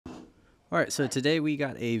All right, so today we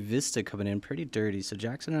got a Vista coming in pretty dirty. So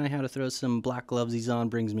Jackson and I had to throw some black glovesies on,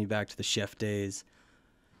 brings me back to the chef days.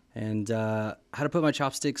 And how to put my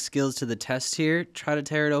chopstick skills to the test here. Try to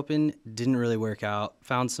tear it open, didn't really work out.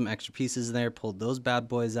 Found some extra pieces in there, pulled those bad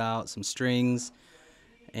boys out, some strings,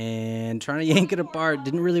 and trying to yank it apart.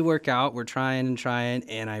 Didn't really work out. We're trying and trying,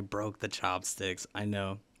 and I broke the chopsticks. I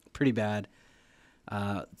know, pretty bad.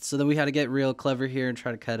 So then we had to get real clever here and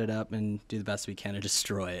try to cut it up and do the best we can to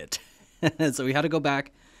destroy it. So we had to go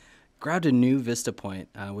back, grabbed a new Vista point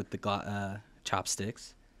with the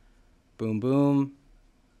chopsticks. Boom, boom.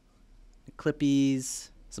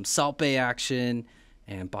 Clippies, some Salt Bay action,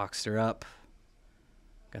 and boxed her up.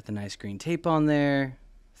 Got the nice green tape on there.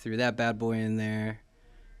 Threw that bad boy in there.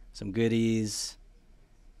 Some goodies.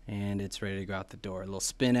 And it's ready to go out the door. A little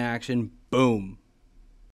spin action. Boom.